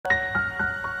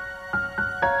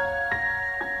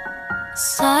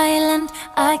Silent,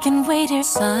 I can wait here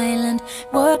silent,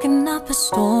 working up a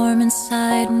storm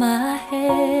inside my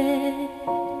head.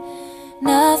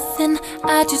 Nothing,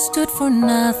 I just stood for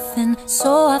nothing,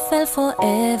 so I fell for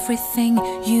everything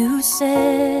you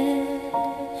said.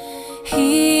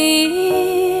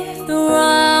 Hear the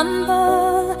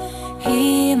rumble,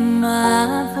 hear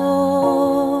my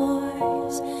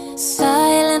voice.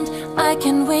 Silent, I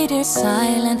can wait here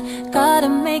silent, gotta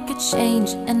make a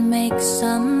change and make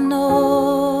some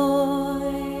noise.